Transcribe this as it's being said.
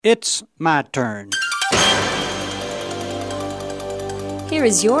It's my turn. Here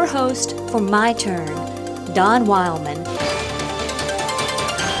is your host for My Turn, Don Wildman.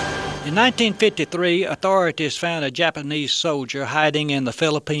 In 1953, authorities found a Japanese soldier hiding in the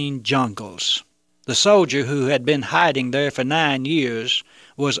Philippine jungles. The soldier, who had been hiding there for 9 years,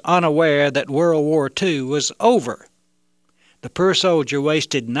 was unaware that World War II was over. The poor soldier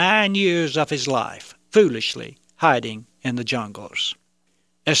wasted 9 years of his life, foolishly hiding in the jungles.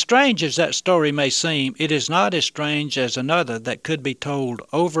 As strange as that story may seem, it is not as strange as another that could be told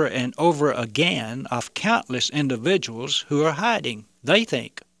over and over again of countless individuals who are hiding, they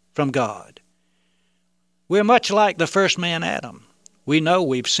think, from God. We're much like the first man, Adam. We know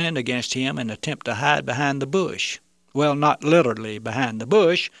we've sinned against him and attempt to hide behind the bush. Well, not literally behind the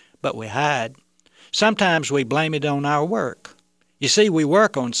bush, but we hide. Sometimes we blame it on our work. You see, we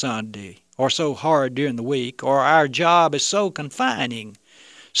work on Sunday, or so hard during the week, or our job is so confining.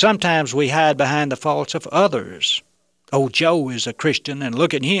 Sometimes we hide behind the faults of others. Oh, Joe is a Christian, and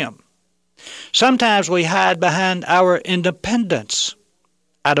look at him. Sometimes we hide behind our independence.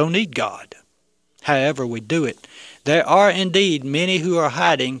 I don't need God. However we do it, there are indeed many who are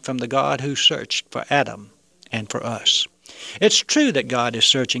hiding from the God who searched for Adam and for us. It's true that God is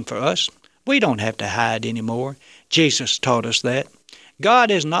searching for us. We don't have to hide anymore. Jesus taught us that.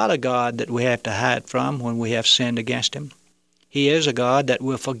 God is not a God that we have to hide from when we have sinned against him. He is a God that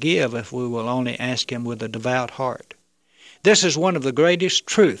will forgive if we will only ask him with a devout heart. This is one of the greatest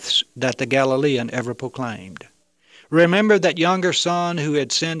truths that the Galilean ever proclaimed. Remember that younger son who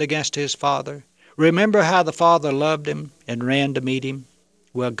had sinned against his father? Remember how the father loved him and ran to meet him?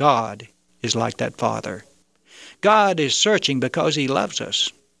 Well, God is like that father. God is searching because he loves us.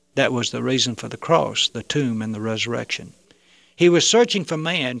 That was the reason for the cross, the tomb, and the resurrection. He was searching for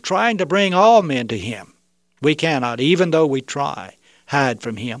man, trying to bring all men to him. We cannot, even though we try, hide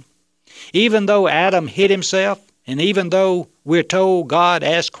from him. Even though Adam hid himself, and even though we're told God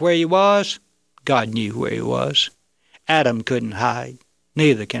asked where he was, God knew where he was. Adam couldn't hide.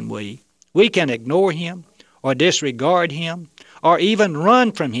 Neither can we. We can ignore him, or disregard him, or even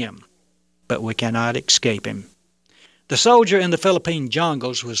run from him, but we cannot escape him. The soldier in the Philippine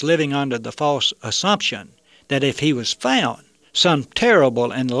jungles was living under the false assumption that if he was found, some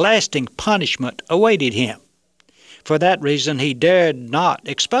terrible and lasting punishment awaited him. For that reason, he dared not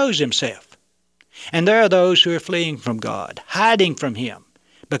expose himself. And there are those who are fleeing from God, hiding from him,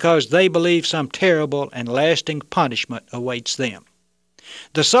 because they believe some terrible and lasting punishment awaits them.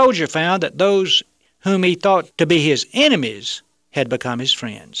 The soldier found that those whom he thought to be his enemies had become his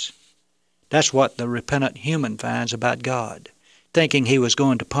friends. That's what the repentant human finds about God. Thinking he was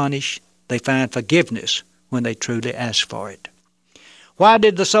going to punish, they find forgiveness when they truly ask for it. Why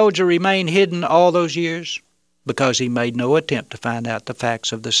did the soldier remain hidden all those years? Because he made no attempt to find out the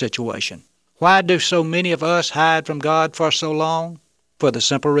facts of the situation. Why do so many of us hide from God for so long? For the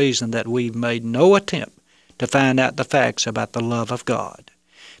simple reason that we've made no attempt to find out the facts about the love of God.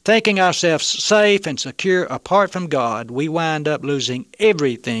 Thinking ourselves safe and secure apart from God, we wind up losing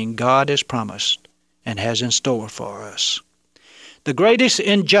everything God has promised and has in store for us. The greatest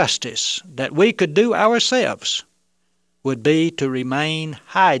injustice that we could do ourselves would be to remain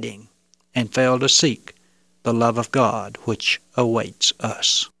hiding and fail to seek the love of God which awaits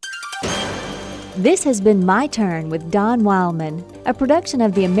us. This has been My Turn with Don Wildman, a production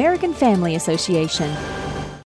of the American Family Association.